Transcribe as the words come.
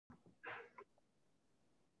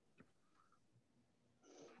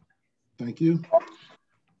Thank you.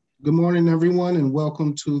 Good morning, everyone, and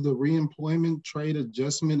welcome to the Reemployment Trade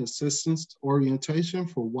Adjustment Assistance Orientation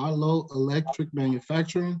for Watlow Electric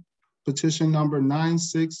Manufacturing, petition number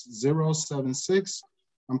 96076.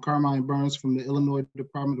 I'm Carmine Burns from the Illinois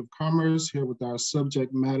Department of Commerce, here with our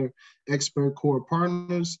subject matter expert core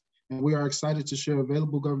partners, and we are excited to share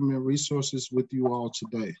available government resources with you all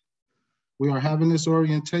today. We are having this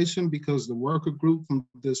orientation because the worker group from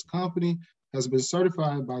this company has been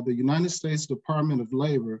certified by the United States Department of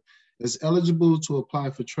Labor as eligible to apply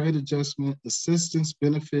for trade adjustment assistance,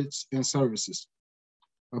 benefits, and services.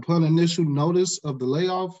 Upon initial notice of the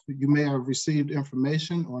layoff, you may have received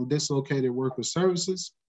information on dislocated worker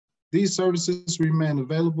services. These services remain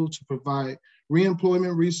available to provide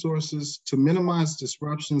reemployment resources to minimize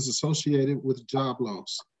disruptions associated with job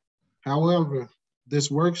loss. However,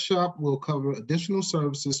 this workshop will cover additional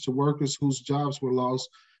services to workers whose jobs were lost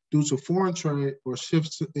due to foreign trade or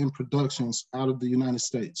shifts in productions out of the United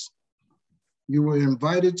States. You were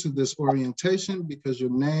invited to this orientation because your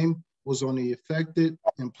name was on the affected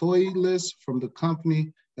employee list from the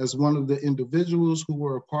company as one of the individuals who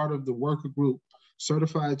were a part of the worker group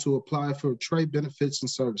certified to apply for trade benefits and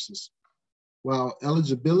services. While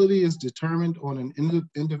eligibility is determined on an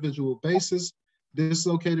individual basis,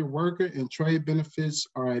 dislocated worker and trade benefits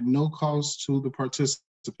are at no cost to the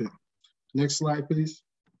participant. Next slide, please.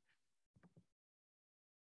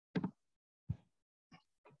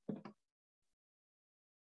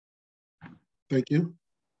 Thank you.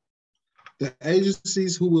 The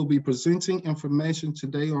agencies who will be presenting information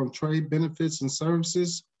today on trade benefits and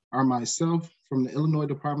services are myself from the Illinois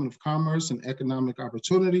Department of Commerce and Economic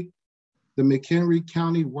Opportunity, the McHenry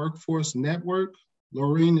County Workforce Network.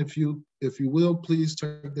 Laureen, if you will, please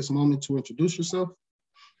take this moment to introduce yourself.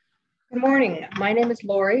 Good morning. My name is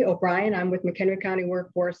Lori O'Brien. I'm with McHenry County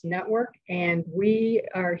Workforce Network, and we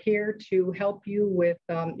are here to help you with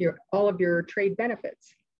all of your trade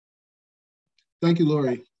benefits. Thank you,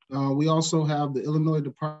 Lori. We also have the Illinois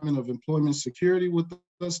Department of Employment Security with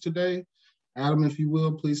us today. Adam, if you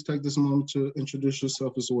will, please take this moment to introduce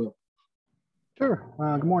yourself as well. Sure.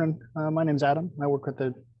 Good morning. My name is Adam. I work with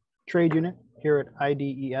the trade unit here at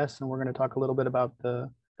IDES, and we're going to talk a little bit about the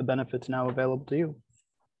benefits now available to you.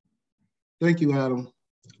 Thank you, Adam.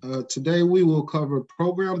 Today, we will cover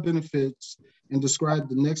program benefits and describe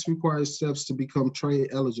the next required steps to become trade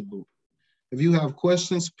eligible. If you have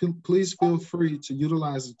questions, please feel free to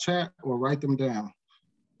utilize the chat or write them down.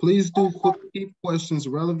 Please do keep questions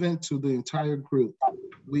relevant to the entire group.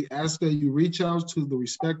 We ask that you reach out to the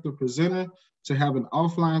respective presenter to have an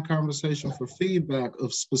offline conversation for feedback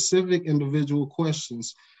of specific individual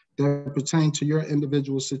questions that pertain to your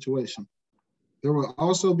individual situation. There will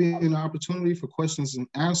also be an opportunity for questions and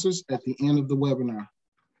answers at the end of the webinar.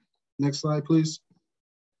 Next slide, please.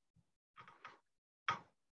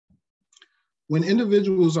 When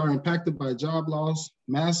individuals are impacted by job loss,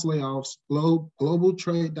 mass layoffs, global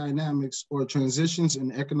trade dynamics, or transitions in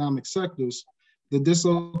economic sectors, the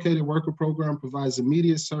Dislocated Worker Program provides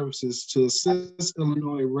immediate services to assist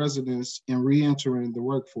Illinois residents in re-entering the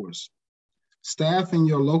workforce. Staff in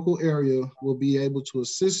your local area will be able to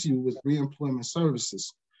assist you with reemployment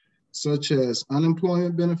services, such as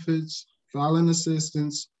unemployment benefits, filing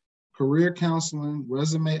assistance, career counseling,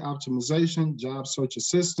 resume optimization, job search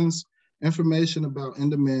assistance, information about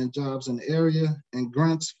in-demand jobs in the area, and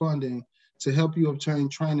grants funding to help you obtain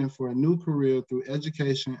training for a new career through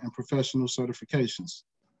education and professional certifications.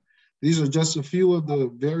 These are just a few of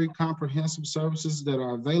the very comprehensive services that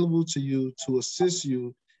are available to you to assist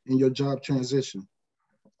you in your job transition.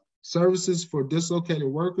 Services for dislocated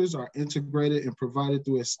workers are integrated and provided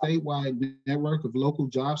through a statewide network of local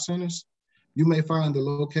job centers. You may find the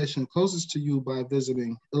location closest to you by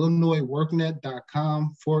visiting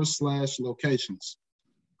illinoisworknet.com/locations.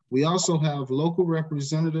 We also have local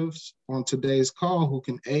representatives on today's call who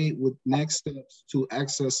can aid with next steps to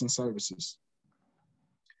accessing services.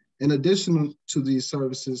 In addition to these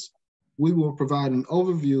services, we will provide an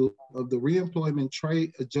overview of the Reemployment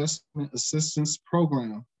Trade Adjustment Assistance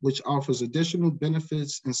Program, which offers additional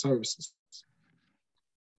benefits and services.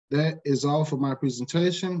 That is all for my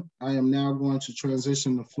presentation. I am now going to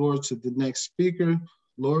transition the floor to the next speaker,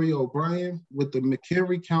 Lori O'Brien with the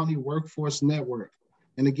McHenry County Workforce Network.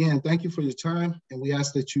 And again, thank you for your time, and we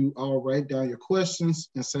ask that you all write down your questions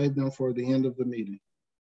and save them for the end of the meeting.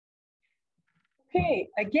 Okay,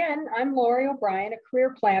 again, I'm Lori O'Brien, a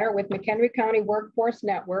career planner with McHenry County Workforce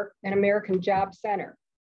Network and American Job Center.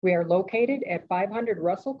 We are located at 500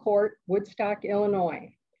 Russell Court, Woodstock,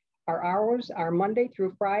 Illinois. Our hours are Monday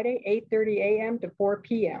through Friday, 8:30 a.m. to 4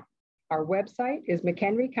 p.m. Our website is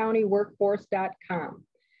mchenrycountyworkforce.com.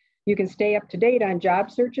 You can stay up to date on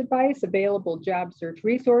job search advice, available job search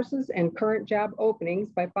resources, and current job openings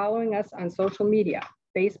by following us on social media,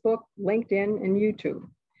 Facebook, LinkedIn, and YouTube.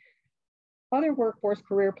 Other workforce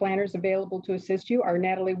career planners available to assist you are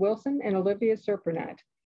Natalie Wilson and Olivia Serpinat.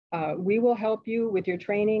 We will help you with your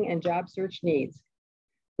training and job search needs.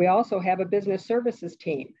 We also have a business services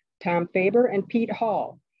team, Tom Faber and Pete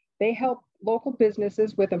Hall. They help local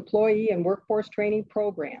businesses with employee and workforce training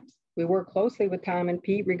programs. We work closely with Tom and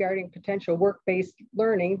Pete regarding potential work-based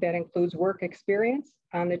learning that includes work experience,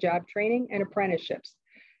 on-the-job training, and apprenticeships.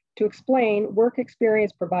 To explain, work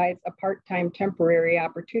experience provides a part-time temporary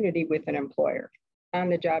opportunity with an employer.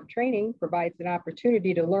 On-the-job training provides an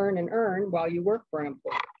opportunity to learn and earn while you work for an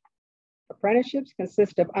employer. Apprenticeships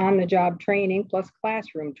consist of on-the-job training plus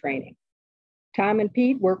classroom training. Tom and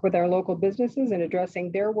Pete work with our local businesses in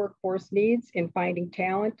addressing their workforce needs in finding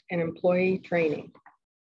talent and employee training.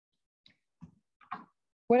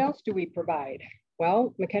 What else do we provide?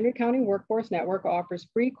 Well, McHenry County Workforce Network offers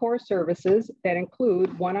free core services that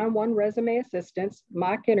include one-on-one resume assistance,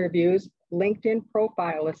 mock interviews, LinkedIn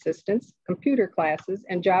profile assistance, computer classes,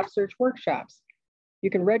 and job search workshops. You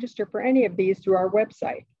can register for any of these through our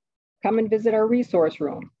website. Come and visit our resource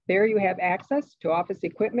room. There you have access to office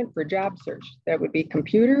equipment for job search. That would be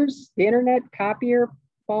computers, the internet, copier,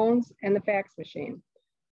 phones, and the fax machine.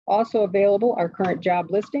 Also available are current job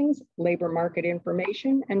listings, labor market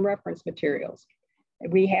information, and reference materials.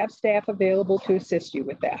 We have staff available to assist you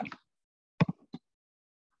with that.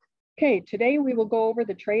 Okay, today we will go over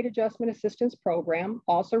the Trade Adjustment Assistance Program,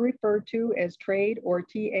 also referred to as TRADE or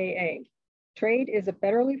TAA. TRADE is a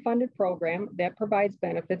federally funded program that provides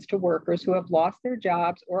benefits to workers who have lost their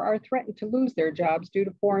jobs or are threatened to lose their jobs due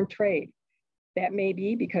to foreign trade. That may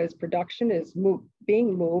be because production is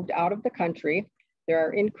being moved out of the country, there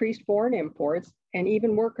are increased foreign imports, and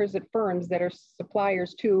even workers at firms that are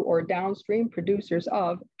suppliers to or downstream producers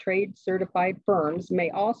of trade certified firms may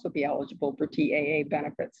also be eligible for TAA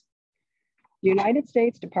benefits. The United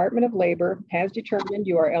States Department of Labor has determined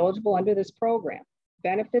you are eligible under this program.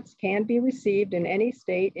 Benefits can be received in any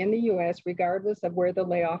state in the U.S. regardless of where the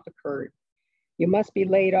layoff occurred. You must be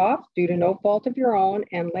laid off due to no fault of your own,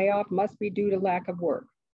 and layoff must be due to lack of work.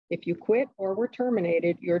 If you quit or were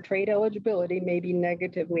terminated, your trade eligibility may be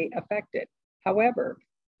negatively affected. However,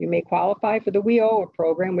 you may qualify for the WIOA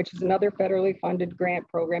program, which is another federally funded grant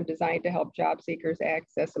program designed to help job seekers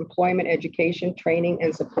access employment, education, training,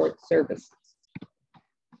 and support services.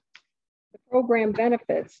 The program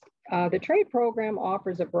benefits. The trade program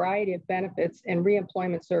offers a variety of benefits and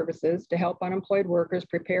reemployment services to help unemployed workers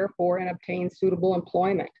prepare for and obtain suitable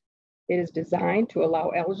employment. It is designed to allow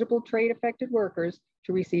eligible trade-affected workers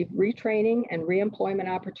to receive retraining and reemployment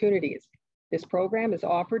opportunities. This program is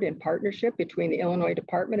offered in partnership between the Illinois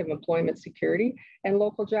Department of Employment Security and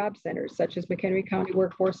local job centers, such as McHenry County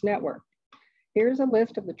Workforce Network. Here's a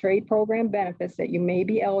list of the trade program benefits that you may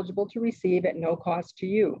be eligible to receive at no cost to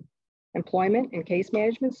you. Employment and case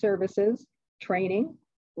management services, training,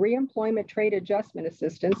 reemployment trade adjustment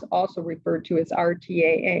assistance, also referred to as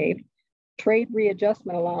RTAA, trade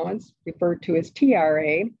readjustment allowance, referred to as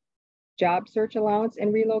TRA, job search allowance,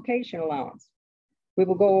 and relocation allowance. We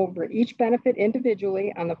will go over each benefit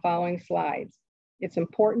individually on the following slides. It's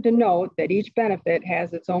important to note that each benefit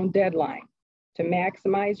has its own deadline. To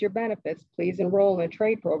maximize your benefits, please enroll in a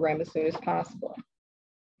trade program as soon as possible.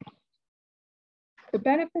 The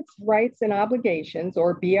Benefits, Rights, and Obligations,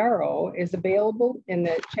 or BRO, is available in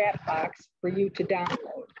the chat box for you to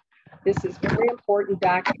download. This is a very important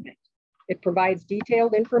document. It provides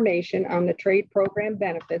detailed information on the trade program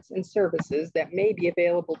benefits and services that may be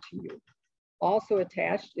available to you. Also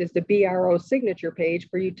attached is the BRO signature page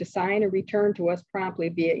for you to sign and return to us promptly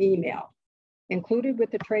via email. Included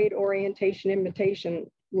with the trade orientation invitation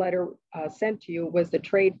letter sent to you was the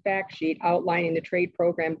trade fact sheet outlining the trade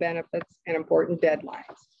program benefits and important deadlines.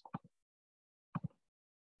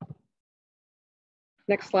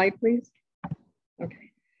 Next slide, please.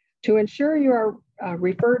 Okay. To ensure you are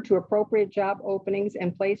referred to appropriate job openings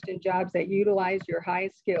and placed in jobs that utilize your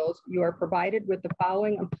highest skills, you are provided with the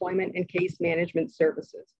following employment and case management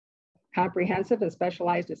services: comprehensive and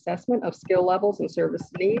specialized assessment of skill levels and service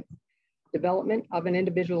needs, development of an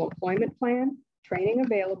individual employment plan, training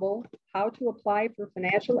available, how to apply for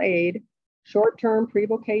financial aid, short-term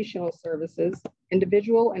pre-vocational services,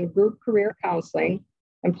 individual and group career counseling,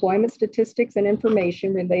 employment statistics and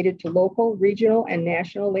information related to local, regional, and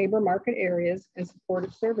national labor market areas, and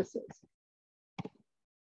supportive services.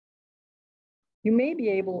 You may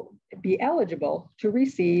be eligible to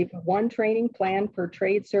receive one training plan per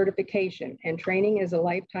trade certification, and training is a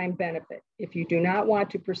lifetime benefit. If you do not want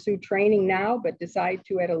to pursue training now, but decide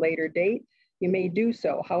to at a later date, you may do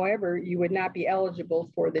so. However, you would not be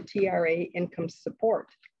eligible for the TRA income support.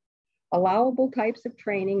 Allowable types of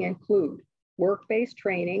training include work-based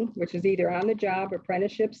training, which is either on the job,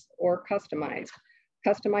 apprenticeships, or customized.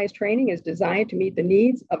 Customized training is designed to meet the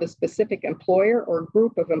needs of a specific employer or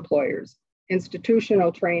group of employers.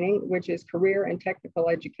 Institutional training, which is career and technical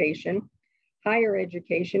education. Higher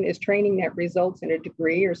education is training that results in a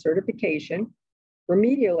degree or certification.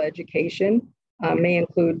 Remedial education may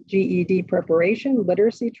include GED preparation,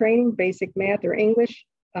 literacy training, basic math or English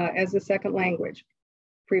as a second language,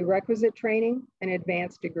 prerequisite training, and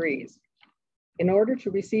advanced degrees. In order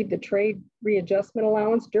to receive the trade readjustment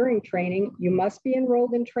allowance during training, you must be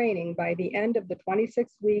enrolled in training by the end of the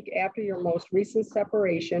 26th week after your most recent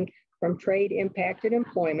separation from trade impacted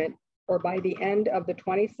employment, or by the end of the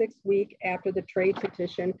 26th week after the trade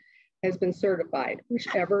petition has been certified,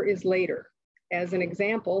 whichever is later. As an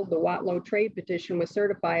example, the Watlow trade petition was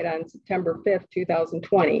certified on September 5th,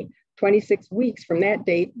 2020. 26 weeks from that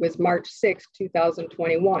date was March 6th,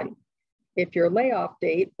 2021. If your layoff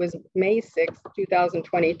date was May 6th,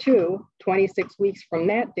 2022, 26 weeks from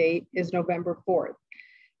that date is November 4th.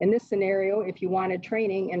 In this scenario, if you wanted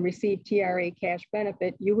training and received TRA cash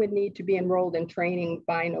benefit, you would need to be enrolled in training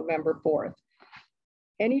by November 4th.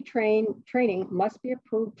 Any training must be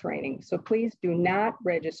approved training, so please do not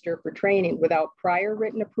register for training without prior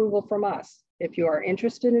written approval from us. If you are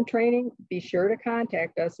interested in training, be sure to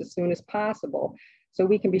contact us as soon as possible so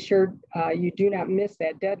we can be sure you do not miss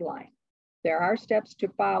that deadline. There are steps to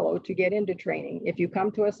follow to get into training. If you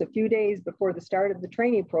come to us a few days before the start of the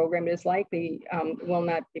training program, it is likely will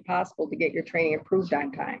not be possible to get your training approved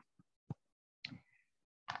on time.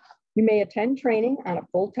 You may attend training on a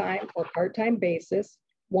full-time or part-time basis.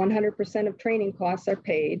 100% of training costs are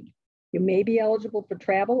paid. You may be eligible for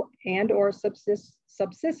travel and or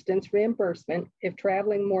subsistence reimbursement if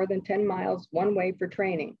traveling more than 10 miles one way for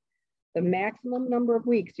training. The maximum number of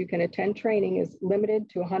weeks you can attend training is limited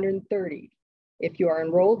to 130. If you are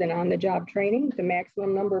enrolled in on-the-job training, the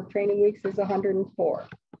maximum number of training weeks is 104.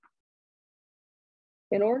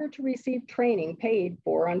 In order to receive training paid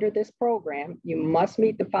for under this program, you must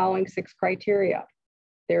meet the following 6 criteria.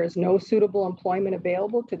 There is no suitable employment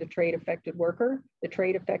available to the trade-affected worker. The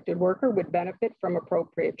trade-affected worker would benefit from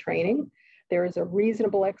appropriate training. There is a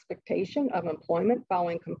reasonable expectation of employment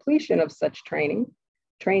following completion of such training.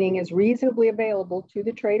 Training is reasonably available to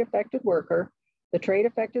the trade-affected worker. The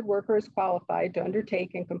trade-affected worker is qualified to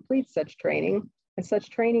undertake and complete such training, and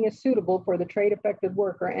such training is suitable for the trade-affected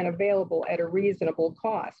worker and available at a reasonable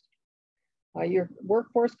cost. Your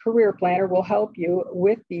workforce career planner will help you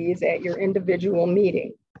with these at your individual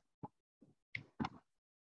meeting.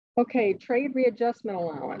 Okay, trade readjustment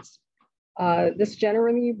allowance. This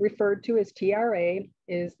generally referred to as TRA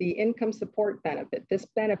is the income support benefit. This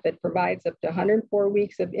benefit provides up to 104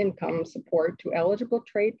 weeks of income support to eligible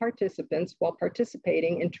trade participants while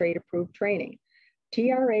participating in trade approved training.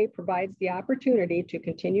 TRA provides the opportunity to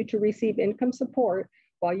continue to receive income support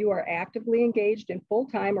while you are actively engaged in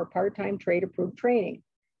full-time or part-time trade approved training.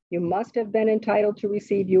 You must have been entitled to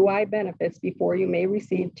receive UI benefits before you may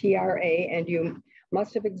receive TRA, and you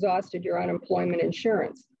must have exhausted your unemployment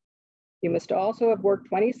insurance. You must also have worked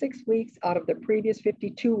 26 weeks out of the previous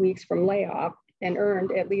 52 weeks from layoff and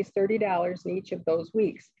earned at least $30 in each of those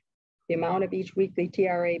weeks. The amount of each weekly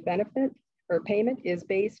TRA benefit or payment is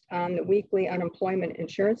based on the weekly unemployment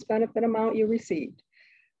insurance benefit amount you received.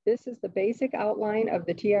 This is the basic outline of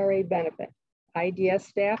the TRA benefit. IDS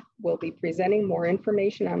staff will be presenting more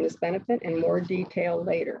information on this benefit in more detail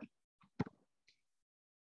later.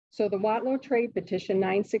 So the Watlow Trade Petition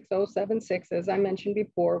 96076, as I mentioned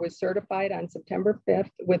before, was certified on September 5th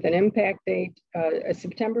with an impact date,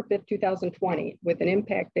 September 5th, 2020, with an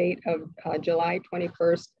impact date of July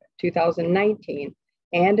 21st, 2019,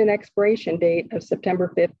 and an expiration date of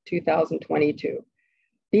September 5th, 2022.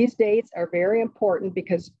 These dates are very important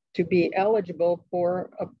because to be eligible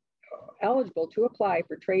to apply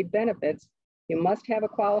for trade benefits, you must have a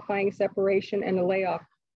qualifying separation and a layoff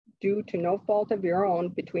due to no fault of your own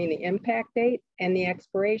between the impact date and the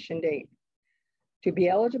expiration date. To be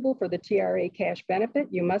eligible for the TRA cash benefit,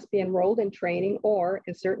 you must be enrolled in training or,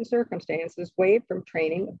 in certain circumstances, waived from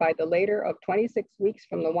training by the later of 26 weeks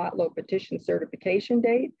from the Watlow petition certification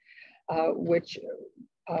date, which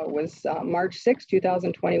was March 6,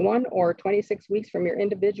 2021, or 26 weeks from your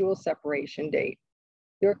individual separation date.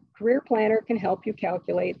 Your career planner can help you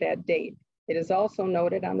calculate that date. It is also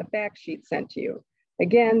noted on the fact sheet sent to you.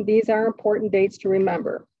 Again, these are important dates to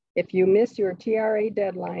remember. If you miss your TRA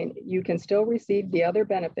deadline, you can still receive the other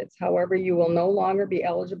benefits. However, you will no longer be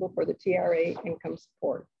eligible for the TRA income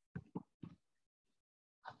support.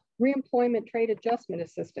 Reemployment Trade Adjustment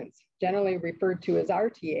Assistance, generally referred to as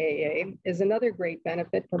RTAA, is another great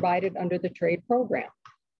benefit provided under the trade program.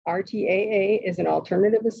 RTAA is an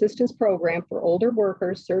alternative assistance program for older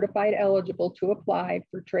workers certified eligible to apply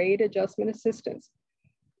for trade adjustment assistance.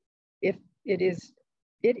 It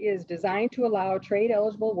is designed to allow trade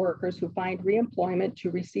eligible workers who find reemployment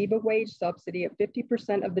to receive a wage subsidy of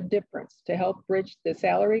 50% of the difference to help bridge the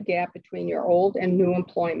salary gap between your old and new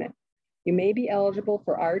employment. You may be eligible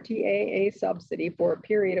for RTAA subsidy for a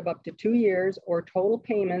period of up to 2 years or total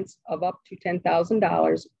payments of up to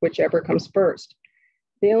 $10,000, whichever comes first.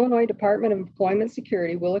 The Illinois Department of Employment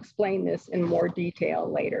Security will explain this in more detail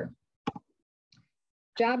later.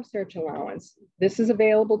 Job search allowance. This is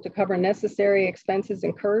available to cover necessary expenses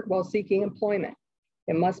incurred while seeking employment.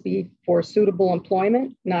 It must be for suitable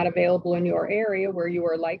employment, not available in your area where you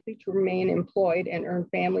are likely to remain employed and earn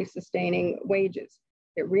family-sustaining wages.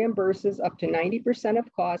 It reimburses up to 90%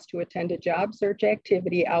 of costs to attend a job search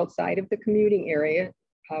activity outside of the commuting area,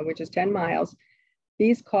 which is 10 miles.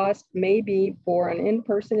 These costs may be for an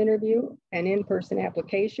in-person interview, an in-person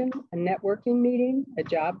application, a networking meeting, a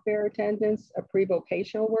job fair attendance, a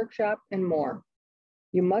pre-vocational workshop, and more.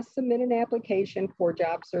 You must submit an application for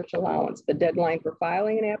job search allowance. The deadline for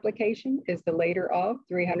filing an application is the later of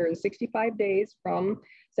 365 days from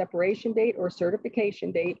separation date or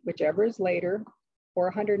certification date, whichever is later, or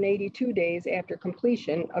 182 days after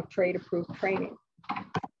completion of trade-approved training.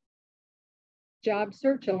 Job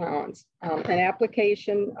search allowance. An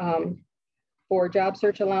application for job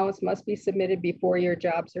search allowance must be submitted before your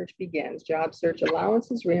job search begins. Job search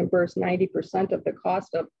allowances reimburse 90% of the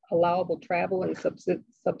cost of allowable travel and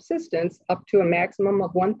subsistence up to a maximum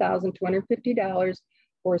of $1,250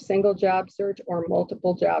 for a single job search or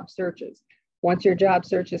multiple job searches. Once your job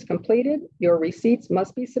search is completed, your receipts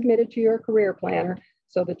must be submitted to your career planner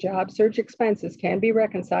so the job search expenses can be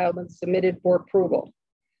reconciled and submitted for approval.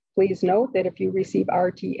 Please note that if you receive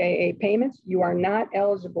RTAA payments, you are not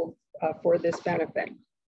eligible for this benefit.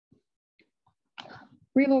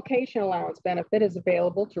 Relocation allowance benefit is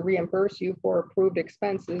available to reimburse you for approved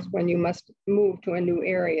expenses when you must move to a new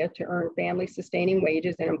area to earn family-sustaining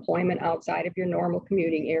wages and employment outside of your normal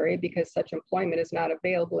commuting area because such employment is not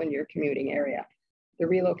available in your commuting area. The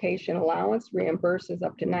relocation allowance reimburses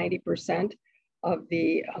up to 90% of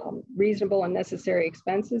the reasonable and necessary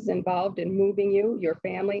expenses involved in moving you, your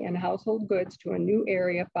family, and household goods to a new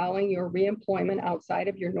area following your reemployment outside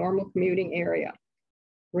of your normal commuting area.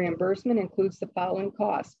 Reimbursement includes the following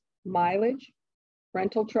costs: mileage,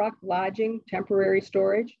 rental truck, lodging, temporary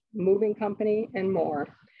storage, moving company, and more.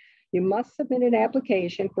 You must submit an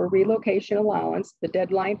application for relocation allowance. The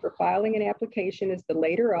deadline for filing an application is the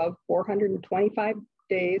later of 425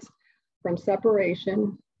 days from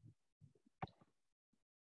separation.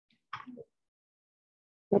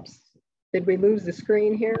 Oops, did we lose the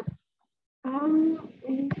screen here? Try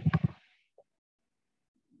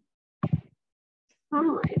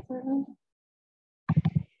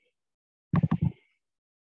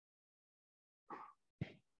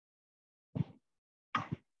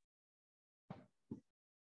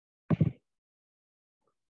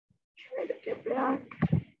to get back.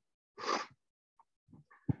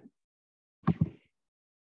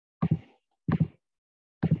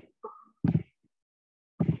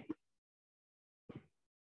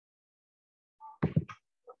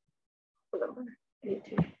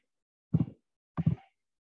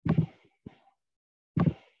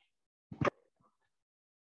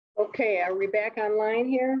 Okay, are we back online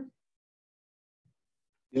here?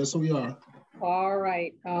 Yes, we are. All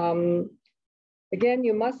right. Again,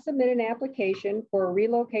 you must submit an application for a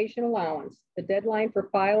relocation allowance. The deadline for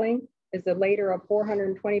filing is the later of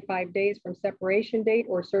 425 days from separation date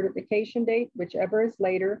or certification date, whichever is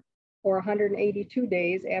later, or 182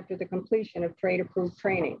 days after the completion of trade-approved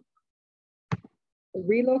training. The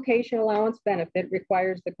relocation allowance benefit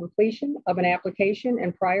requires the completion of an application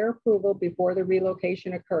and prior approval before the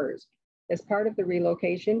relocation occurs. As part of the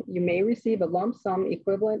relocation, you may receive a lump sum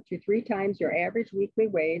equivalent to 3 times your average weekly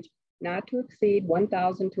wage, not to exceed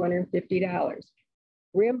 $1,250.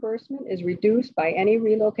 Reimbursement is reduced by any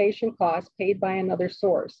relocation costs paid by another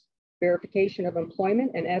source. Verification of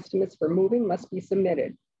employment and estimates for moving must be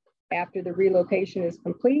submitted. After the relocation is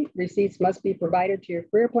complete, receipts must be provided to your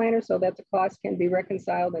career planner so that the costs can be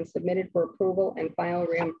reconciled and submitted for approval and final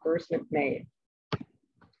reimbursement made.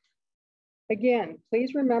 Again,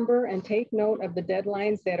 please remember and take note of the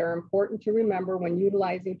deadlines that are important to remember when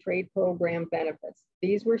utilizing trade program benefits.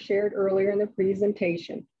 These were shared earlier in the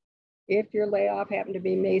presentation. If your layoff happened to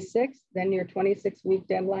be May 6th, then your 26-week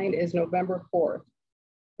deadline is November 4th.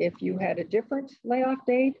 If you had a different layoff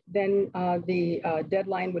date, then the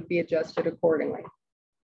deadline would be adjusted accordingly.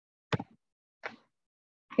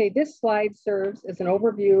 Okay, this slide serves as an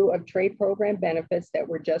overview of trade program benefits that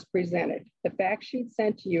were just presented. The fact sheet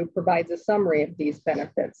sent to you provides a summary of these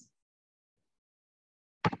benefits.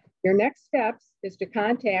 Your next steps is to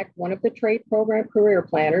contact one of the trade program career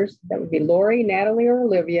planners. That would be Lori, Natalie, or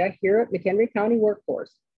Olivia here at McHenry County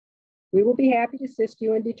Workforce. We will be happy to assist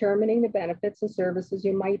you in determining the benefits and services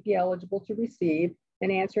you might be eligible to receive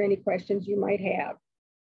and answer any questions you might have.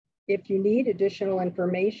 If you need additional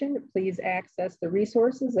information, please access the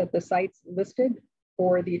resources at the sites listed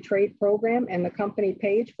for the trade program and the company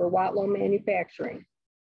page for Watlow Manufacturing.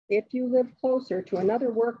 If you live closer to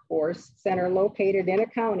another workforce center located in a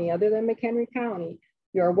county other than McHenry County,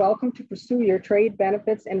 you are welcome to pursue your trade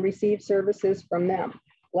benefits and receive services from them.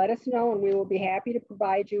 Let us know and we will be happy to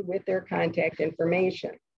provide you with their contact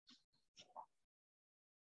information.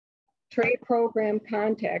 Trade program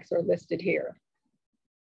contacts are listed here.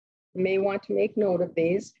 You may want to make note of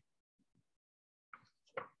these.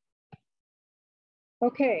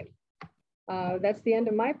 Okay, that's the end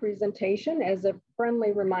of my presentation. As a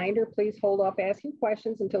friendly reminder, please hold off asking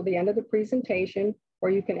questions until the end of the presentation,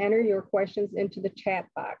 or you can enter your questions into the chat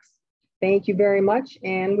box. Thank you very much,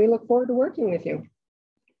 and we look forward to working with you.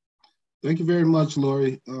 Thank you very much,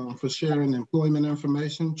 Lori, for sharing employment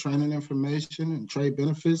information, training information, and trade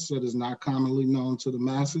benefits that is not commonly known to the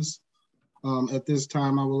masses. At this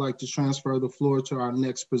time, I would like to transfer the floor to our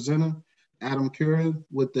next presenter, Adam Curran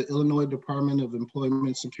with the Illinois Department of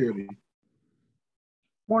Employment Security.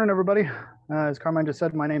 Morning, everybody. As Carmine just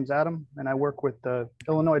said, my name's Adam, and I work with the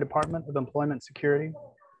Illinois Department of Employment Security,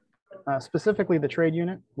 specifically the trade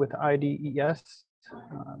unit with IDES.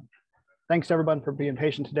 Thanks to everyone for being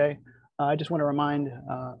patient today. I just want to remind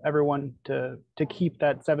everyone to keep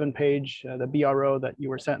that 7-page, the BRO that you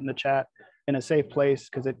were sent in the chat, in a safe place,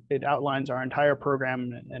 because it outlines our entire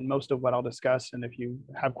program and most of what I'll discuss. And if you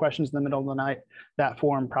have questions in the middle of the night, that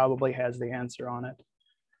form probably has the answer on it.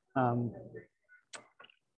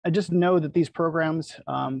 I just know that these programs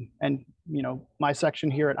and my section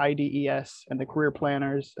here at IDES and the career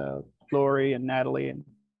planners, Lori and Natalie, and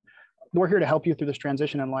we're here to help you through this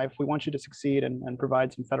transition in life. We want you to succeed and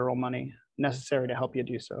provide some federal money necessary to help you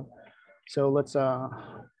do so. So let's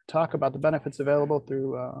talk about the benefits available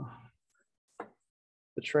through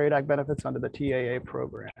the Trade Act benefits under the TAA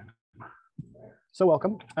program. So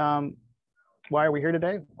welcome. Why are we here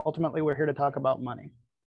today? Ultimately, we're here to talk about money.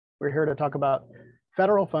 We're here to talk about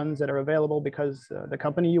federal funds that are available because the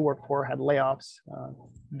company you work for had layoffs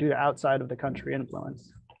due to outside of the country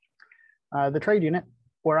influence. The trade unit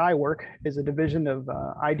where I work is a division of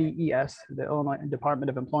IDES, the Illinois Department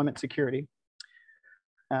of Employment Security.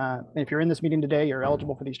 If you're in this meeting today, you're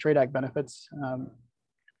eligible for these Trade Act benefits.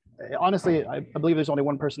 Honestly, I believe there's only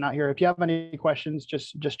one person out here. If you have any questions,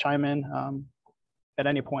 just chime in at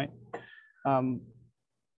any point. And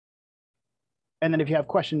then if you have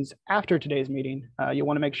questions after today's meeting, you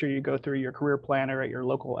want to make sure you go through your career planner at your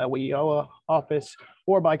local LEO office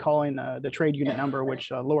or by calling the trade unit number,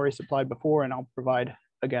 which Lori supplied before, and I'll provide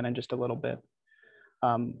again in just a little bit.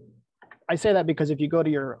 I say that because if you go to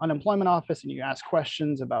your unemployment office and you ask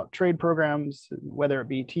questions about trade programs, whether it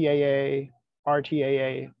be TAA,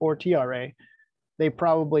 RTAA, or TRA, they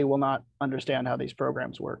probably will not understand how these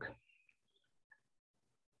programs work.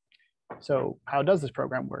 So how does this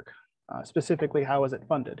program work? Specifically, how is it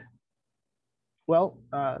funded? Well,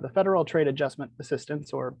 the Federal Trade Adjustment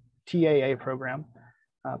Assistance, or TAA program,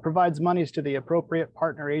 provides monies to the appropriate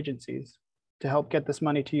partner agencies to help get this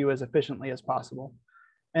money to you as efficiently as possible.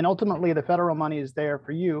 And ultimately, the federal money is there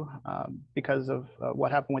for you because of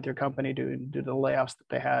what happened with your company due to the layoffs that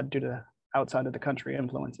they had due to outside of the country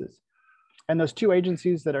influences. And those two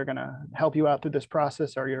agencies that are going to help you out through this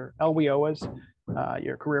process are your LWOs,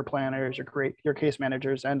 your career planners, your case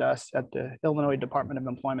managers, and us at the Illinois Department of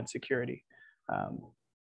Employment Security.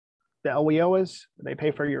 The LWOs, they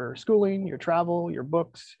pay for your schooling, your travel, your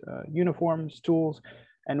books, uniforms, tools,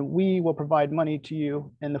 and we will provide money to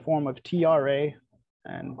you in the form of TRA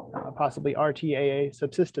and possibly RTAA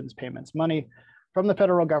subsistence payments, money from the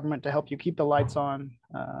federal government to help you keep the lights on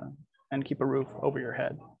and keep a roof over your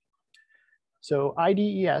head. So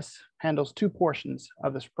IDES handles two portions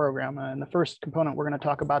of this program, and the first component we're going to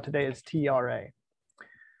talk about today is TRA.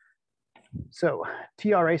 So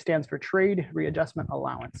TRA stands for Trade Readjustment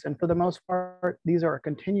Allowance, and for the most part, these are a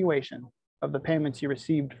continuation of the payments you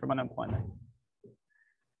received from unemployment.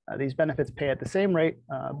 These benefits pay at the same rate,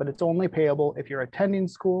 but it's only payable if you're attending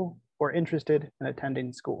school or interested in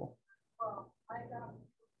attending school.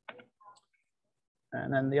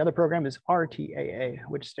 And then the other program is RTAA,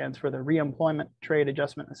 which stands for the Reemployment Trade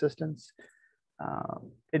Adjustment Assistance.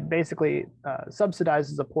 It basically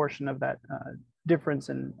subsidizes a portion of that difference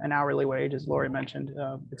in an hourly wage, as Lori mentioned.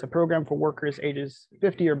 It's a program for workers ages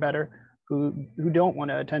 50 or better who don't want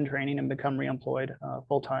to attend training and become reemployed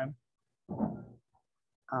full-time.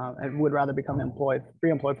 And would rather become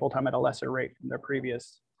reemployed full-time at a lesser rate from their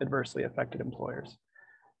previous adversely affected employers.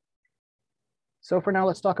 So for now,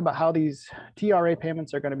 let's talk about how these TRA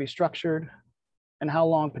payments are going to be structured and how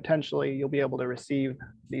long potentially you'll be able to receive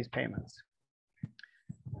these payments.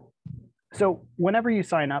 So whenever you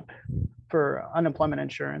sign up for unemployment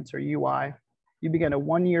insurance or UI, you begin a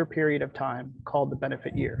 1-year period of time called the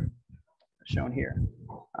benefit year, shown here,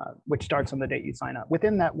 which starts on the date you sign up.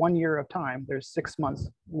 Within that 1 year of time, there's 6 months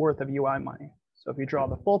worth of UI money. So if you draw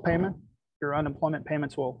the full payment, your unemployment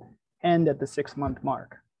payments will end at the 6-month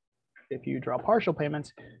mark. If you draw partial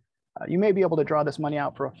payments, you may be able to draw this money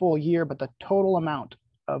out for a full year, but the total amount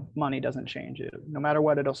of money doesn't change. No matter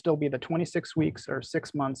what, it'll still be the 26 weeks or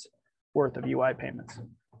 6 months worth of UI payments.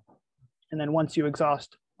 And then once you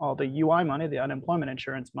exhaust all the UI money, the unemployment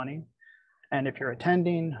insurance money, and if you're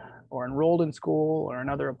attending or enrolled in school or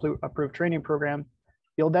another approved training program,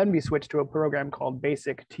 you'll then be switched to a program called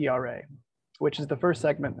Basic TRA, which is the first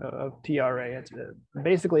segment of TRA. It's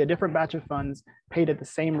basically a different batch of funds paid at the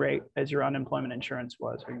same rate as your unemployment insurance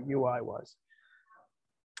was or UI was.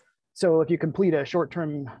 So if you complete a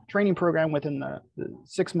short-term training program within the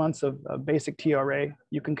 6 months of Basic TRA,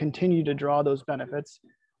 you can continue to draw those benefits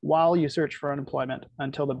while you search for unemployment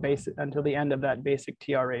until the end of that Basic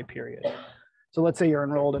TRA period. So let's say you're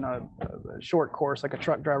enrolled in a short course, like a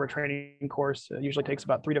truck driver training course. It usually takes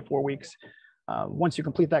about 3 to 4 weeks. Once you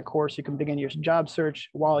complete that course, you can begin your job search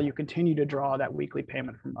while you continue to draw that weekly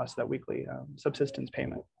payment from us, that weekly subsistence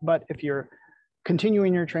payment. But if you're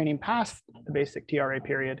continuing your training past the Basic TRA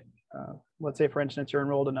period, let's say, for instance, you're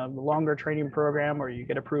enrolled in a longer training program or you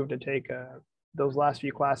get approved to take those last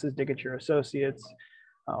few classes to get your associates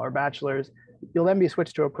or bachelor's, you'll then be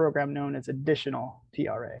switched to a program known as Additional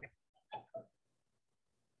TRA.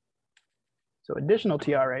 So Additional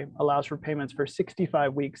TRA allows for payments for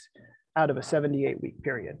 65 weeks out of a 78-week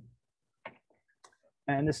period.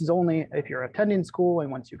 And this is only if you're attending school,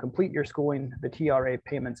 and once you complete your schooling, the TRA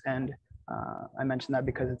payments end. I mentioned that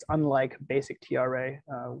because it's unlike Basic TRA,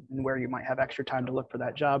 where you might have extra time to look for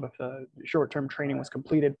that job if the short-term training was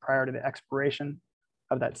completed prior to the expiration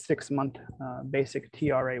of that 6-month Basic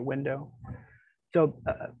TRA window. So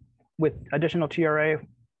with Additional TRA,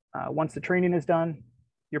 once the training is done,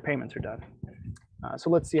 your payments are done. So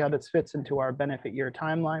let's see how this fits into our benefit year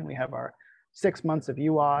timeline. We have our 6 months of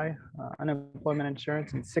UI, unemployment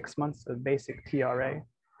insurance, and 6 months of Basic TRA.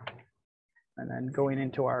 And then going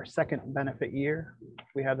into our second benefit year,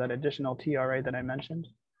 we have that Additional TRA that I mentioned,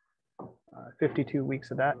 52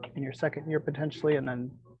 weeks of that in your second year potentially, and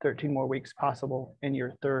then 13 more weeks possible in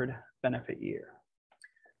your third benefit year.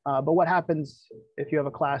 But what happens if you have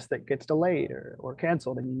a class that gets delayed or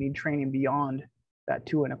canceled and you need training beyond that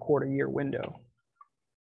 2.25 year window?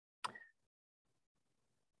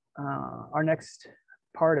 Our next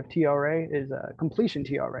part of TRA is a completion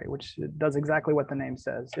TRA, which does exactly what the name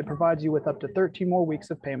says. It provides you with up to 13 more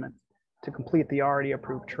weeks of payment to complete the already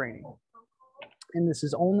approved training. And this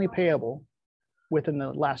is only payable within the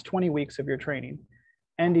last 20 weeks of your training,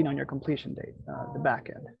 ending on your completion date, the back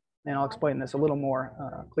end. And I'll explain this a little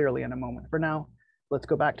more clearly in a moment. For now, let's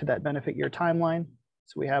go back to that benefit year timeline.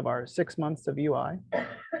 So we have our 6 months of UI,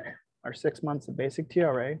 our 6 months of Basic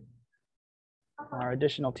TRA, our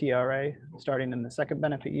Additional TRA starting in the second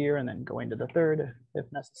benefit year and then going to the third if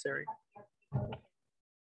necessary.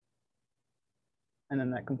 And then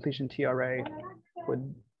that completion TRA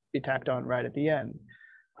would be tacked on right at the end.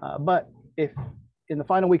 But if in the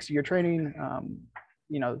final weeks of your training,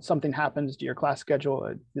 something happens to your class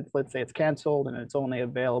schedule, let's say it's canceled and it's only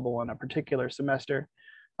available on a particular semester,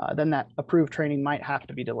 then that approved training might have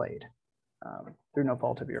to be delayed through no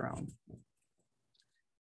fault of your own,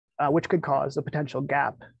 which could cause a potential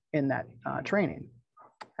gap in that training.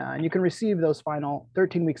 And you can receive those final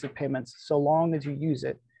 13 weeks of payments so long as you use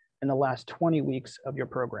it in the last 20 weeks of your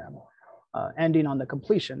program, ending on the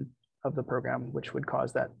completion of the program, which would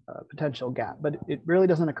cause that potential gap. But it really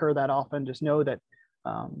doesn't occur that often. Just know that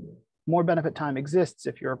more benefit time exists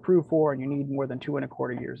if you're approved for and you need more than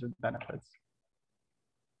 2.25 years of benefits.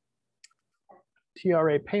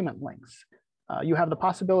 TRA payment links. You have the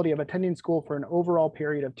possibility of attending school for an overall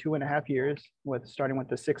period of 2.5 years, starting with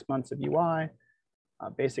the 6 months of UI,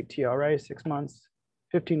 basic TRA, 6 months,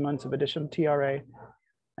 15 months of additional TRA,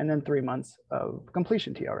 and then 3 months of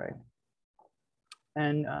completion TRA.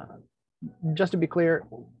 And just to be clear,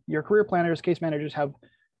 your career planners, case managers have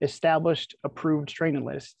established approved training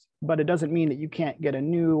lists, but it doesn't mean that you can't get a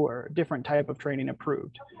new or different type of training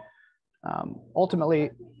approved.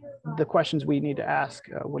 Ultimately, the questions we need to ask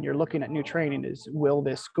when you're looking at new training is, will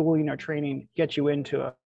this schooling or training get you into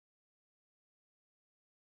a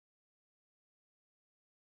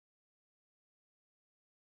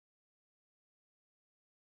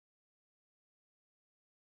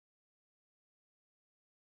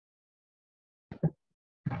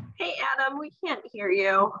Hey, Adam, we can't hear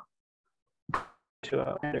you.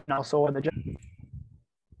 And also on the job. Is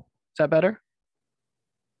that better?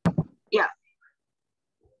 Yeah.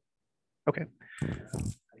 Okay.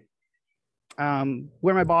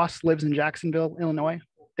 Where my boss lives in Jacksonville, Illinois,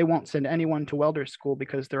 they won't send anyone to welder school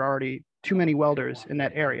because there are already too many welders in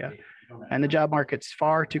that area, and the job market's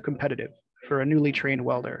far too competitive for a newly trained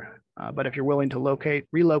welder. But if you're willing to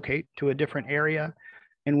relocate to a different area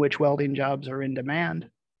in which welding jobs are in demand,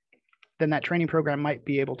 then that training program might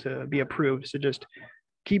be able to be approved. So just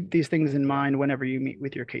keep these things in mind whenever you meet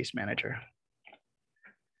with your case manager.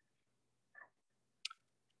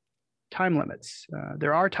 Time limits.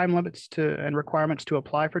 There are time limits and requirements to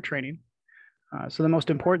apply for training. So the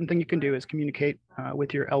most important thing you can do is communicate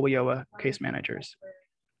with your LWOA case managers.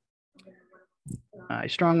 I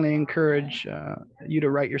strongly encourage you to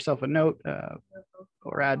write yourself a note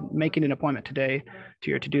or add making an appointment today to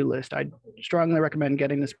your to-do list. I strongly recommend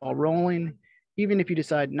getting this ball rolling, even if you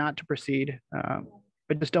decide not to proceed,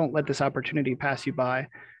 but just don't let this opportunity pass you by.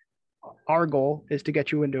 Our goal is to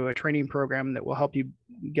get you into a training program that will help you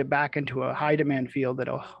get back into a high demand field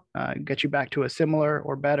that'll get you back to a similar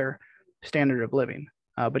or better standard of living.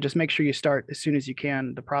 But just make sure you start as soon as you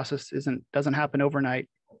can. The process doesn't happen overnight.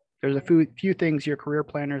 There's a few things your career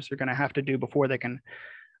planners are going to have to do before they can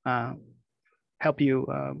help you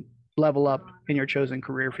level up in your chosen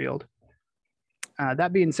career field.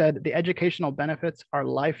 That being said, the educational benefits are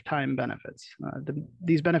lifetime benefits.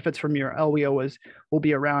 These benefits from your LWOAs will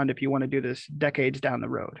be around if you want to do this decades down the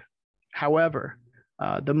road. However,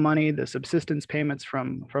 the subsistence payments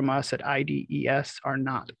from us at IDES are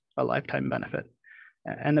not a lifetime benefit.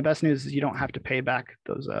 And the best news is you don't have to pay back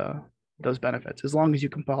those benefits as long as you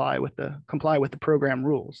comply with the program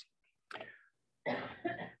rules.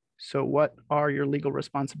 So what are your legal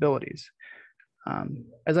responsibilities?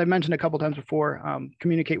 As I mentioned a couple times before,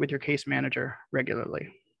 communicate with your case manager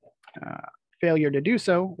regularly. Failure to do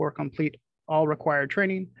so or complete all required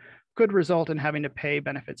training could result in having to pay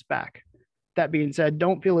benefits back. That being said,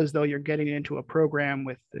 don't feel as though you're getting into a program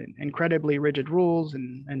with incredibly rigid rules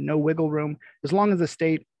and no wiggle room. As long as the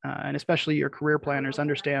state and especially your career planners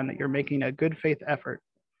understand that you're making a good faith effort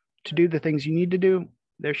to do the things you need to do,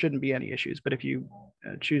 there shouldn't be any issues. But if you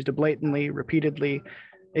choose to blatantly, repeatedly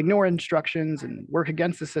ignore instructions and work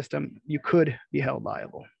against the system, you could be held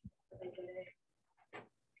liable.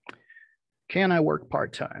 Can I work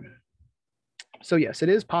part-time? So yes, it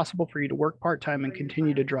is possible for you to work part-time and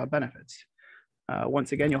continue to draw benefits.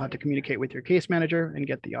 Once again, you'll have to communicate with your case manager and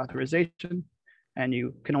get the authorization, and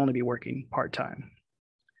you can only be working part-time.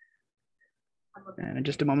 And in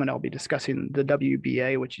just a moment, I'll be discussing the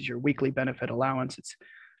WBA, which is your weekly benefit allowance. It's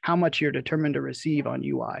how much you're determined to receive on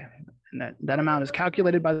UI. And that amount is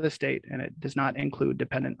calculated by the state, and it does not include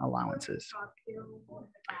dependent allowances.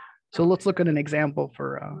 So let's look at an example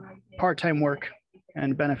for part-time work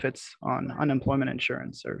and benefits on unemployment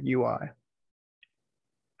insurance, or UI.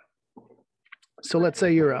 So let's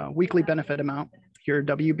say your weekly benefit amount, your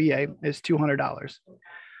WBA, is $200.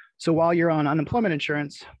 So while you're on unemployment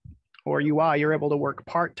insurance or UI, you're able to work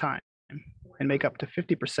part-time and make up to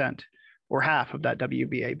 50% or half of that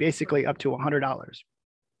WBA, basically up to $100,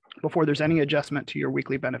 before there's any adjustment to your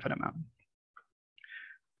weekly benefit amount.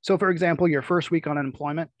 So for example, your first week on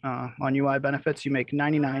unemployment on UI benefits, you make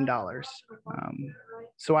 $99.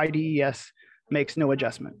 So IDES makes no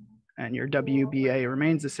adjustment and your WBA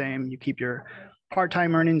remains the same. You keep your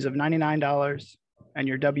part-time earnings of $99 and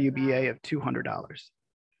your WBA of $200.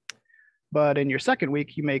 But in your second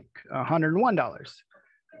week, you make $101.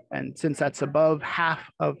 And since that's above half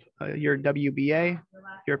of your WBA,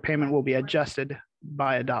 your payment will be adjusted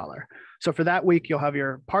by $1. So for that week, you'll have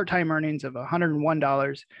your part-time earnings of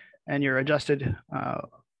 $101 and your adjusted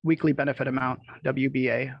weekly benefit amount,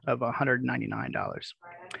 WBA, of $199.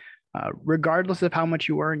 Regardless of how much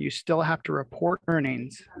you earn, you still have to report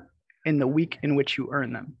earnings in the week in which you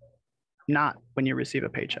earn them, not when you receive a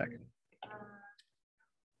paycheck.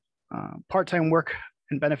 Part-time work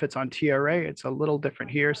and benefits on TRA, it's a little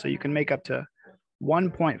different here. So you can make up to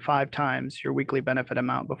 1.5 times your weekly benefit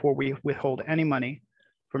amount before we withhold any money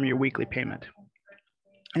from your weekly payment.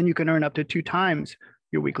 And you can earn up to 2 times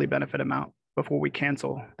your weekly benefit amount before we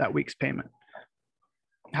cancel that week's payment.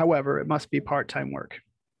 However, it must be part-time work.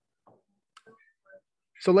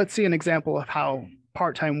 So let's see an example of how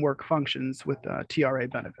part-time work functions with TRA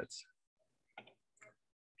benefits.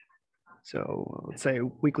 So let's say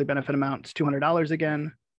weekly benefit amount is $200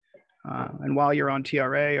 again. And while you're on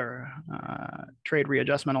TRA or trade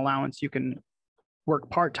readjustment allowance, you can work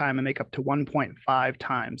part-time and make up to 1.5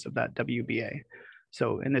 times of that WBA.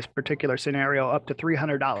 So in this particular scenario, up to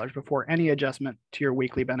 $300 before any adjustment to your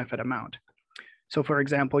weekly benefit amount. So for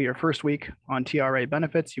example, your first week on TRA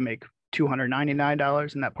benefits, you make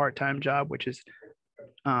 $299 in that part-time job, which is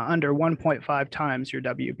under 1.5 times your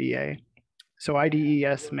WBA. So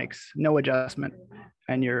IDES makes no adjustment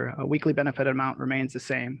and your weekly benefit amount remains the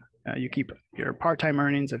same. You keep your part-time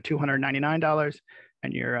earnings of $299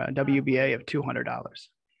 and your WBA of $200.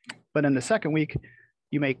 But in the second week,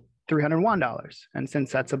 you make $301. And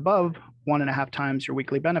since that's above 1.5 times your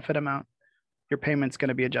weekly benefit amount, your payment's going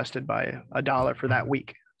to be adjusted by $1 for that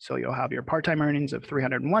week. So you'll have your part-time earnings of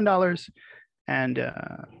 $301 and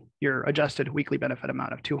your adjusted weekly benefit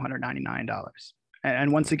amount of $299.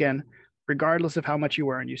 And once again, regardless of how much you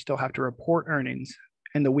earn, you still have to report earnings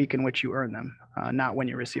in the week in which you earn them, not when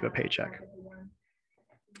you receive a paycheck.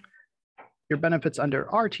 Your benefits under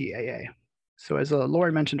RTAA. So as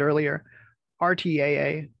Lori mentioned earlier,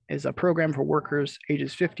 RTAA is a program for workers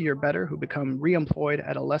ages 50 or better who become reemployed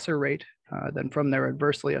at a lesser rate than from their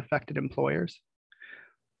adversely affected employers.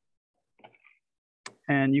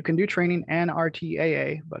 And you can do training and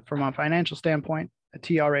RTAA, but from a financial standpoint, a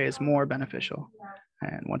TRA is more beneficial.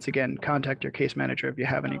 And once again, contact your case manager if you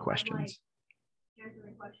have any questions.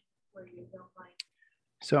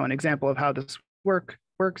 So an example of how this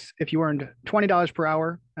works, if you earned $20 per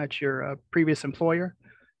hour at your previous employer,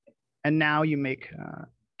 and now you make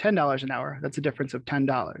 $10 an hour, that's a difference of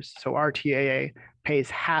 $10. So RTAA pays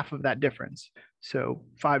half of that difference. So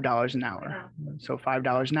 $5 an hour. So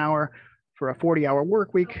 $5 an hour for a 40-hour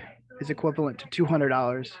work week is equivalent to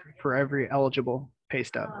 $200 for every eligible pay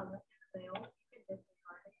stub.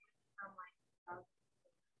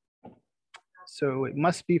 So it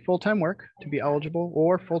must be full-time work to be eligible,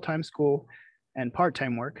 or full-time school and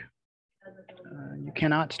part-time work. You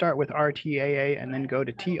cannot start with RTAA and then go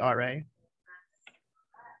to TRA.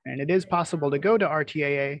 And it is possible to go to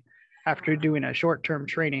RTAA after doing a short-term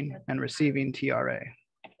training and receiving TRA.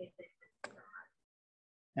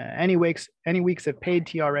 Any weeks of paid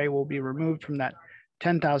TRA will be removed from that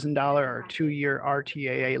 $10,000 or 2-year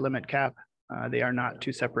RTAA limit cap. They are not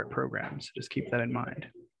 2 separate programs. Just keep that in mind.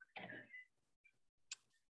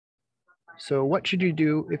 So what should you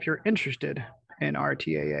do if you're interested in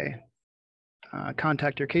RTAA?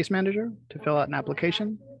 Contact your case manager to fill out an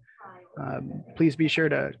application. Please be sure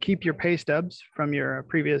to keep your pay stubs from your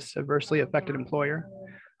previous adversely affected employer.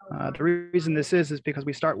 The reason this is because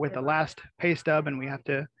we start with the last pay stub and we have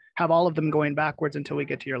to have all of them going backwards until we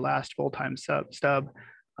get to your last full-time stub.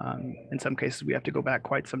 In some cases, we have to go back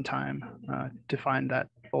quite some time to find that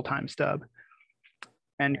full-time stub.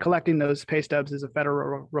 And collecting those pay stubs is a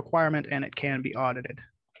federal requirement and it can be audited.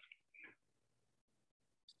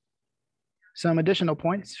 Some additional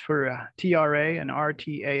points for TRA and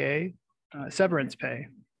RTAA, severance pay.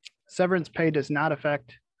 Severance pay does not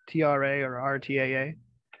affect TRA or RTAA.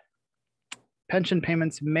 Pension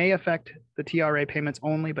payments may affect the TRA payments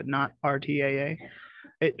only, but not RTAA.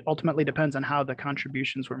 It ultimately depends on how the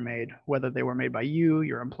contributions were made, whether they were made by you,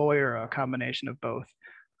 your employer, or a combination of both,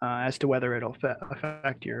 as to whether it'll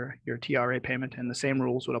affect your TRA payment, and the same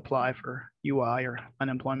rules would apply for UI or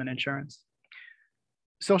unemployment insurance.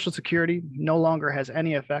 Social Security no longer has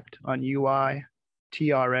any effect on UI,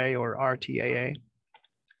 TRA, or RTAA.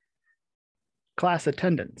 Class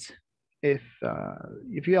attendance. If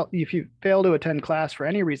you fail to attend class for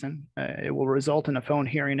any reason, it will result in a phone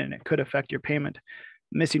hearing and it could affect your payment.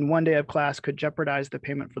 Missing 1 day of class could jeopardize the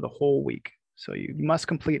payment for the whole week. So you must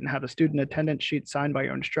complete and have a student attendance sheet signed by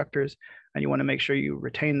your instructors, and you want to make sure you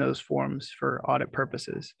retain those forms for audit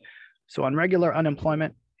purposes. So on regular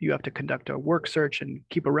unemployment, you have to conduct a work search and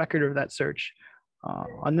keep a record of that search.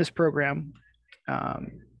 On this program,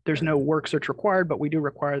 there's no work search required, but we do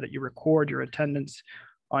require that you record your attendance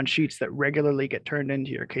on sheets that regularly get turned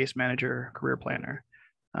into your case manager or career planner.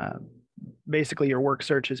 Basically, your work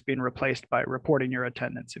search is being replaced by reporting your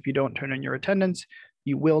attendance. If you don't turn in your attendance,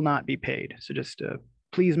 you will not be paid. So just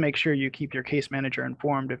please make sure you keep your case manager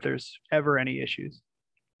informed if there's ever any issues.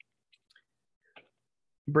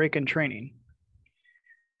 break in training.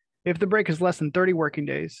 If the break is less than 30 working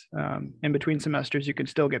days in between semesters, you can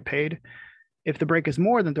still get paid. If the break is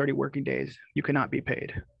more than 30 working days, you cannot be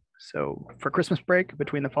paid. So for Christmas break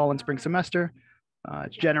between the fall and spring semester,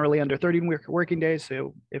 it's generally under 30 working days.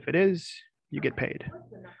 So if it is, you get paid.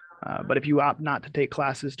 But if you opt not to take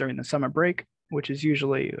classes during the summer break, which is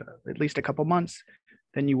usually at least a couple months,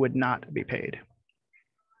 then you would not be paid.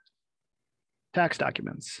 Tax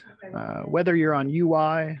documents, whether you're on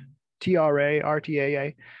UI, TRA,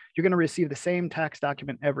 RTAA, you're going to receive the same tax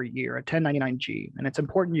document every year, a 1099-G. And it's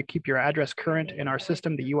important you keep your address current in our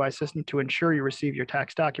system, the UI system, to ensure you receive your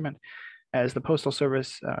tax document, as the Postal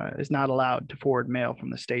Service is not allowed to forward mail from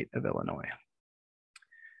the state of Illinois.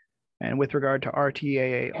 And with regard to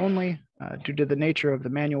RTAA only, due to the nature of the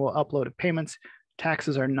manual upload of payments,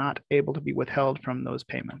 taxes are not able to be withheld from those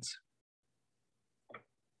payments.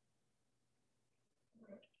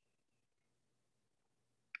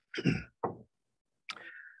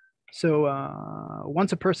 So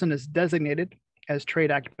once a person is designated as Trade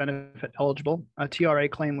Act benefit eligible, a TRA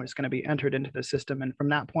claim is going to be entered into the system. And from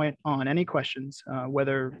that point on, any questions,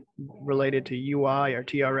 whether related to UI or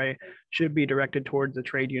TRA, should be directed towards the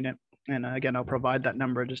trade unit. And again, I'll provide that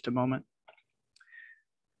number in just a moment.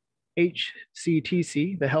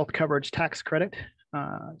 HCTC, the health coverage tax credit.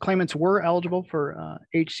 Claimants were eligible for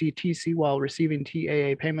HCTC while receiving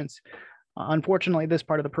TAA payments. Unfortunately, this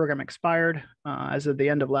part of the program expired as of the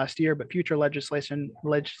end of last year, but future legislation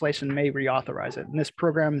may reauthorize it. And this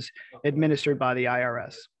program is administered by the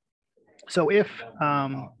IRS. So if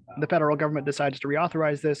the federal government decides to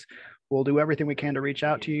reauthorize this, we'll do everything we can to reach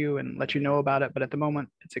out to you and let you know about it. But at the moment,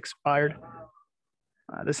 it's expired.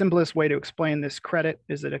 The simplest way to explain this credit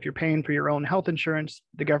is that if you're paying for your own health insurance,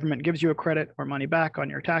 the government gives you a credit or money back on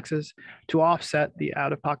your taxes to offset the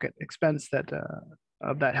out-of-pocket expense that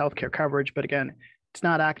of that healthcare coverage. But again, it's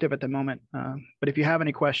not active at the moment. But if you have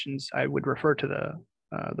any questions, I would refer to the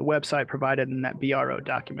website provided in that BRO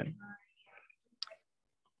document.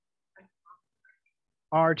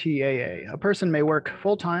 RTAA, a person may work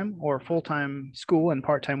full-time or full-time school and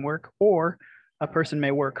part-time work, or a person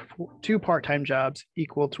may work 2 part-time jobs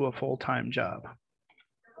equal to a full-time job.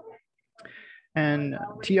 And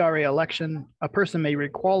TRA election, a person may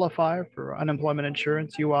requalify for unemployment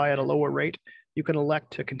insurance, UI, at a lower rate. You can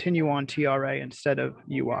elect to continue on TRA instead of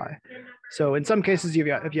UI. So in some cases, if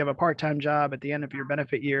you have a part-time job at the end of your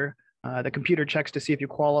benefit year, the computer checks to see if you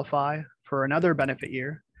qualify for another benefit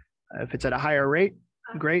year. If it's at a higher rate,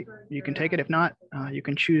 great, you can take it. If not, you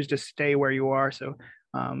can choose to stay where you are. So,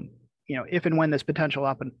 if and when this potential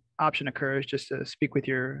option occurs, just speak with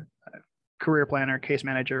your career planner, case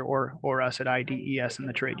manager, or us at IDES in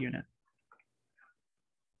the trade unit.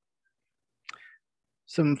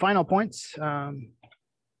 Some final points,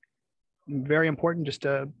 very important, just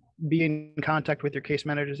to be in contact with your case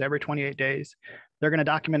managers every 28 days. They're going to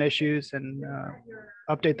document issues and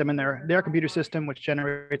update them in their computer system, which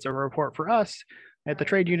generates a report for us at the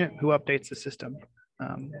trade unit, who updates the system.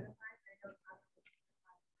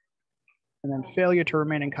 And then failure to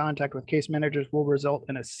remain in contact with case managers will result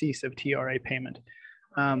in a cease of TRA payment.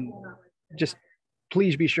 Just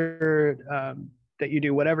please be sure that you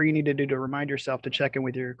do whatever you need to do to remind yourself to check in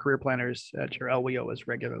with your career planners at your LWOs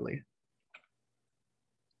regularly.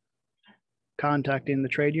 Contacting the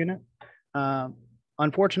trade unit.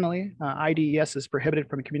 Unfortunately, IDES is prohibited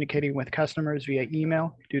from communicating with customers via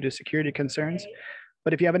email due to security concerns.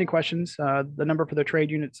 But if you have any questions, the number for the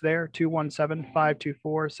trade unit's there,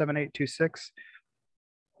 217-524-7826.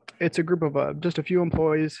 It's a group of just a few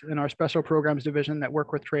employees in our special programs division that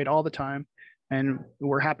work with trade all the time. And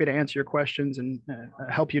we're happy to answer your questions and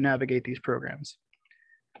help you navigate these programs.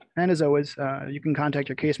 And as always, you can contact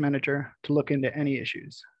your case manager to look into any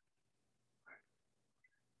issues.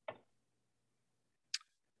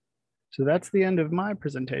 So that's the end of my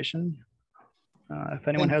presentation. If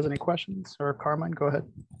anyone has any questions, or Carmine, go ahead.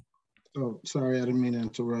 Oh, sorry, I didn't mean to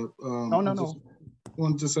interrupt. No. I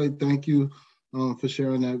wanted to say thank you for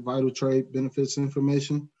sharing that vital trade benefits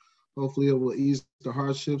information. Hopefully it will ease the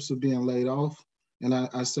hardships of being laid off. And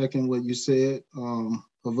I second what you said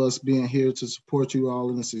of us being here to support you all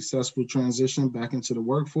in a successful transition back into the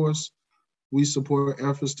workforce. We support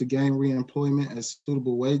efforts to gain reemployment at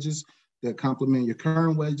suitable wages that complement your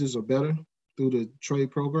current wages or better through the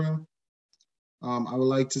trade program. I would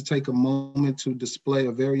like to take a moment to display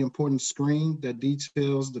a very important screen that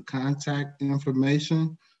details the contact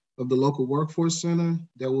information of the local workforce center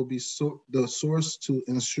that will be the source to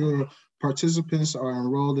ensure participants are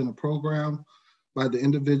enrolled in a program by the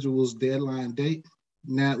individual's deadline date.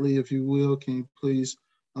 Natalie, if you will, can you please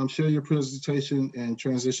share your presentation and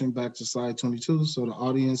transition back to slide 22 so the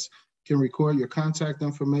audience can record your contact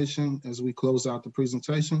information as we close out the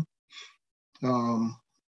presentation.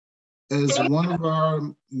 As one of our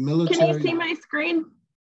military— Can you see my screen?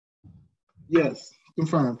 Yes,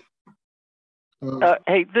 confirmed.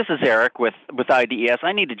 Hey, this is Eric with IDES.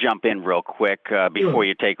 I need to jump in real quick before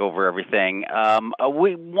you take over everything.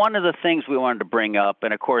 One of the things we wanted to bring up,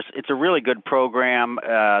 and of course, it's a really good program.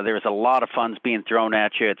 There's a lot of funds being thrown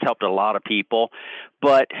at you. It's helped a lot of people.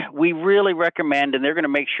 But we really recommend, and they're going to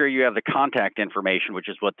make sure you have the contact information, which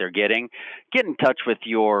is what they're getting. Get in touch with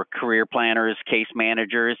your career planners, case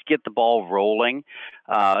managers, get the ball rolling.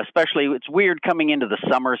 Especially, it's weird coming into the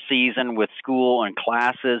summer season with school and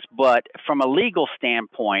classes, but from a legal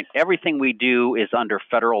standpoint, everything we do is under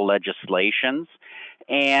federal legislations.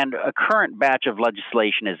 And a current batch of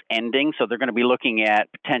legislation is ending, so they're going to be looking at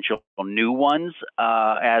potential new ones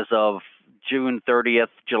as of June 30th,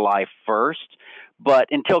 July 1st. But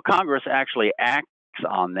until Congress actually acts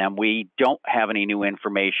on them, we don't have any new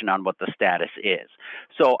information on what the status is.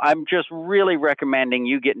 So I'm just really recommending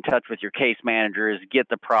you get in touch with your case managers, get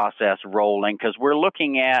the process rolling, because we're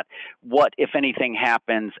looking at what, if anything,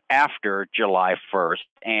 happens after July 1st.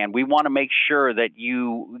 And we want to make sure that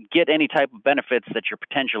you get any type of benefits that you're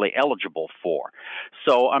potentially eligible for.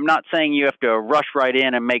 So I'm not saying you have to rush right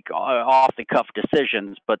in and make off-the-cuff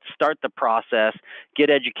decisions, but start the process,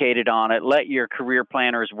 get educated on it, let your career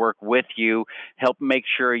planners work with you, help make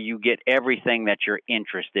sure you get everything that you're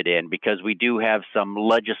interested in, because we do have some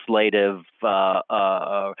legislative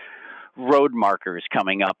road markers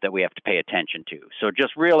coming up that we have to pay attention to. So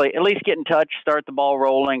just really at least get in touch, start the ball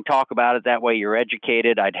rolling, talk about it. That way you're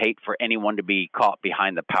educated. I'd hate for anyone to be caught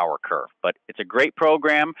behind the power curve, but it's a great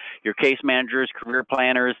program. Your case managers, career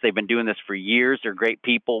planners, they've been doing this for years. They're great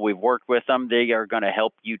people. We've worked with them. They are going to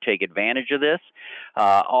help you take advantage of this.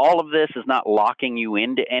 All of this is not locking you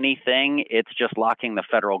into anything. It's just locking the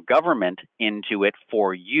federal government into it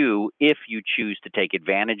for you if you choose to take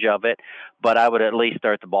advantage of it. But I would at least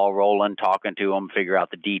start the ball rolling, talking to them, figure out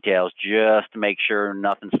the details, just to make sure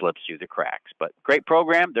nothing slips through the cracks. But great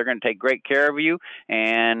program. They're going to take great care of you.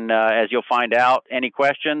 And as you'll find out, any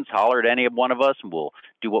questions, holler at any one of us, and we'll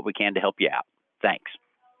do what we can to help you out. Thanks.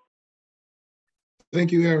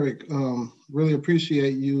 Thank you, Eric. Really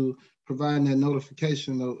appreciate you providing that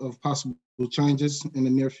notification of possible changes in the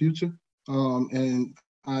near future. And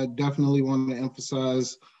I definitely want to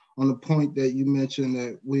emphasize on the point that you mentioned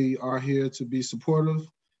that we are here to be supportive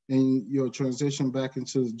in your transition back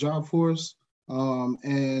into the job force.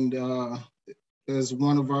 As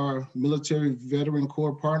one of our military veteran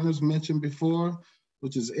corps partners mentioned before,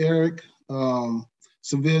 which is Eric,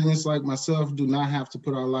 civilians like myself do not have to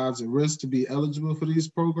put our lives at risk to be eligible for these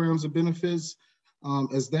programs and benefits,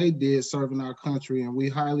 as they did serving our country. And we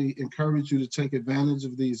highly encourage you to take advantage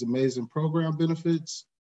of these amazing program benefits.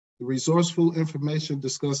 The resourceful information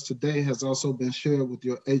discussed today has also been shared with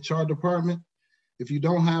your HR department. If you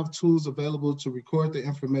don't have tools available to record the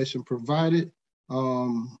information provided,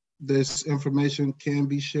 this information can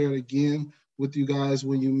be shared again with you guys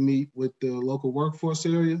when you meet with the local workforce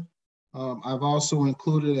area. I've also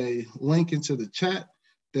included a link into the chat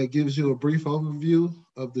that gives you a brief overview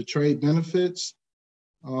of the trade benefits.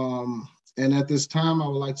 And at this time, I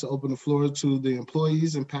would like to open the floor to the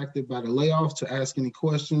employees impacted by the layoff to ask any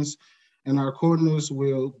questions, and our coordinators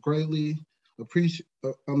will greatly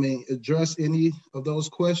address any of those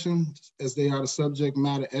questions as they are the subject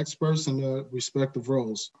matter experts in their respective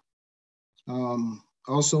roles.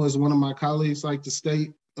 Also, as one of my colleagues like to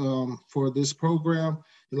state for this program,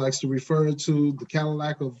 he likes to refer to the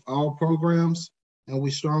Cadillac of all programs, and we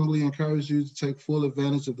strongly encourage you to take full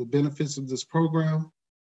advantage of the benefits of this program.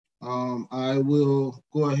 I will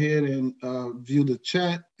go ahead and view the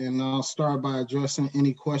chat, and I'll start by addressing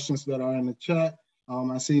any questions that are in the chat.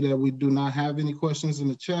 I see that we do not have any questions in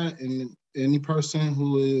the chat, and any person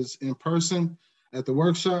who is in person at the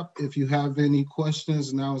workshop, if you have any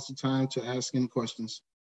questions, now is the time to ask any questions.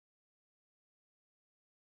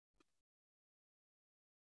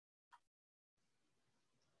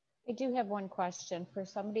 I do have one question. For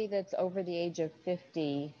somebody that's over the age of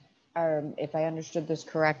 50, if I understood this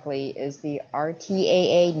correctly, is the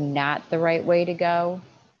RTAA not the right way to go?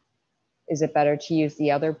 Is it better to use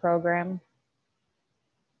the other program?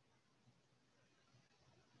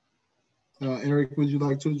 Eric, would you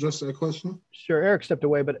like to address that question? Sure, Eric stepped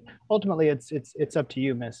away, but ultimately it's up to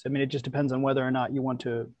you, Miss. I mean, it just depends on whether or not you want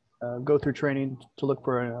to go through training to look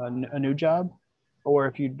for a new job, or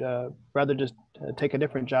if you'd rather just take a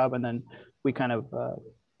different job, and then we kind of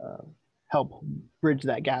help bridge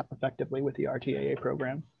that gap effectively with the RTAA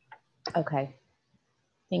program. Okay,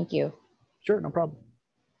 Thank you. Sure, no problem.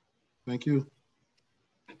 Thank you.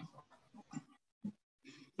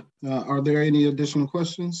 Are there any additional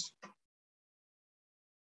questions?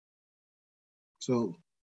 So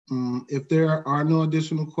if there are no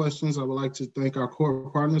additional questions, I would like to thank our core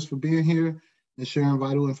partners for being here and sharing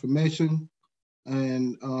vital information.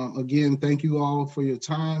 And again, thank you all for your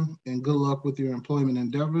time and good luck with your employment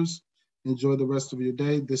endeavors. Enjoy the rest of your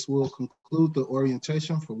day. This will conclude the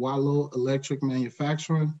orientation for Watlow Electric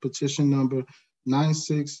Manufacturing, petition number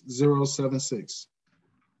 96076.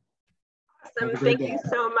 Awesome. Thank you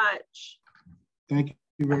so much. Thank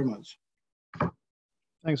you very much.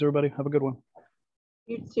 Thanks, everybody. Have a good one.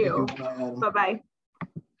 You too. Bye-bye.